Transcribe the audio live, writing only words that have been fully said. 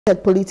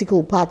affiliated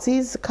political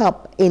parties,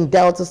 Cupp in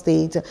Delta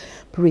State,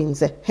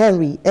 Prince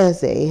Henry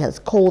Eze has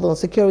called on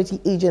security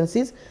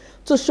agencies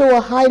to show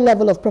a high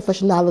level of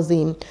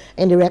professionalism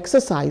in their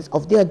exercise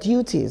of their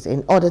duties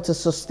in order to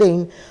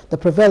sustain the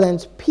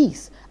prevalent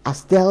peace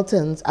as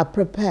Deltans are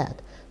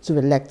prepared to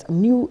elect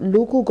new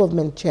local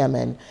government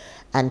chairmen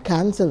and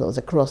councilors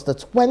across the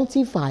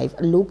 25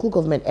 local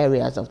government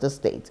areas of the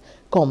state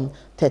come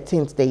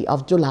 13th day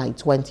of July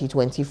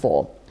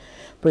 2024.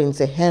 Prince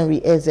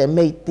Henry Eze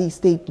made these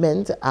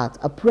statements at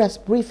a press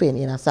briefing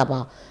in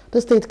Asaba,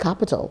 the state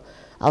capital.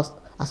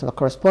 Asaba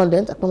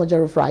correspondent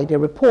Akpomejero Friday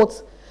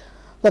reports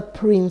that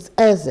Prince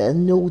Eze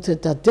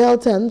noted that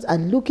Deltans are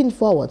looking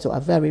forward to a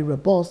very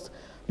robust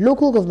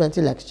local government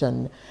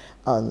election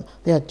on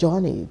their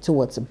journey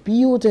towards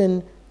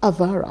building a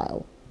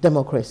virile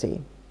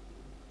democracy.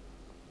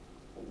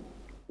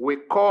 We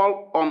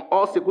call on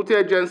all security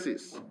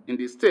agencies in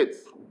the state,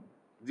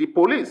 the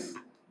police,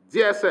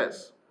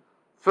 DSS,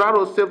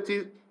 Federal Road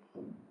Safety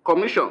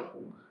Commission,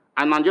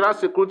 and Nigeria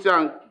Security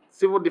and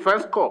Civil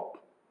Defense Corps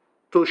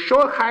to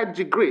show a high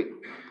degree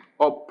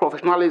of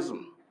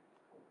professionalism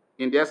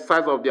in the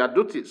exercise of their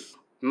duties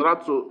in order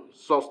to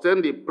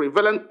sustain the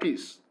prevalent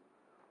peace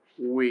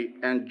we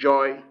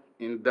enjoy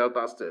in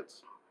Delta State.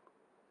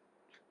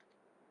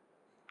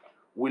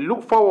 We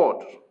look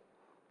forward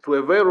to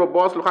a very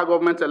robust local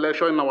government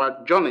election in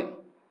our journey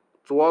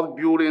towards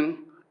building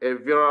a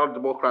virile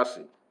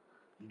democracy,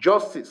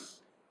 justice,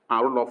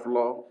 and rule of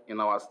law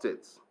in our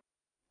states.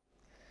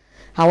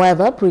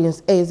 However,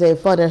 Prince Eze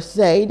further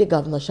said the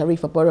Governor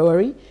Sharifa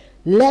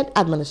Borowari-led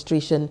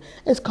administration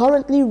is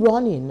currently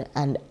running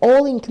an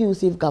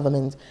all-inclusive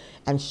government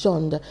and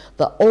shunned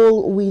the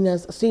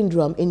all-winners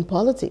syndrome in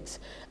politics,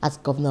 as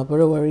Governor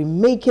Borowari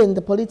making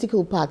the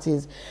political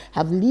parties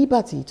have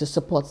liberty to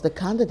support the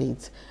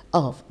candidates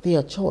of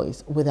their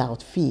choice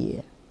without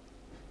fear.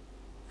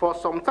 For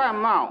some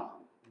time now,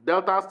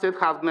 Delta State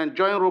has been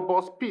enjoying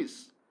robust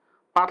peace,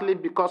 partly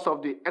because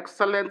of the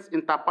excellent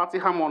inter-party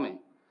harmony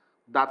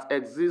that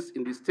exists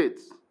in the state,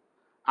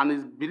 and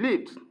is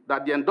believed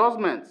that the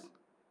endorsement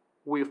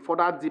will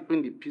further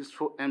deepen the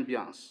peaceful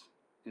ambience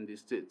in the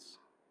state.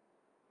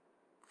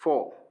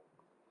 4.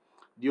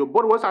 The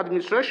Obodo's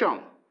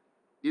administration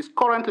is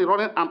currently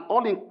running an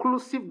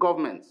all-inclusive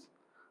government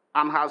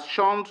and has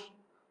shunned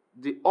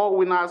the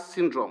all-winners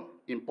syndrome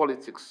in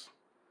politics,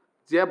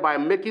 thereby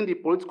making the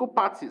political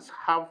parties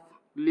have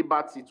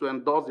liberty to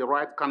endorse the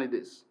right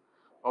candidates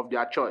of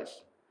their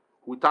choice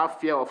without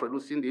fear of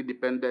reducing the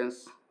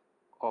independence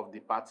of the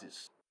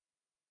parties.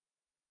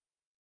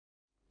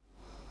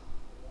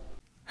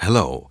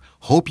 Hello,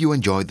 hope you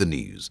enjoyed the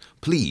news.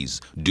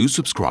 Please do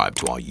subscribe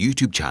to our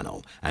YouTube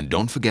channel and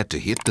don't forget to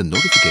hit the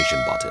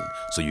notification button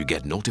so you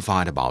get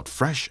notified about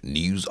fresh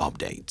news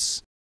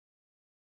updates.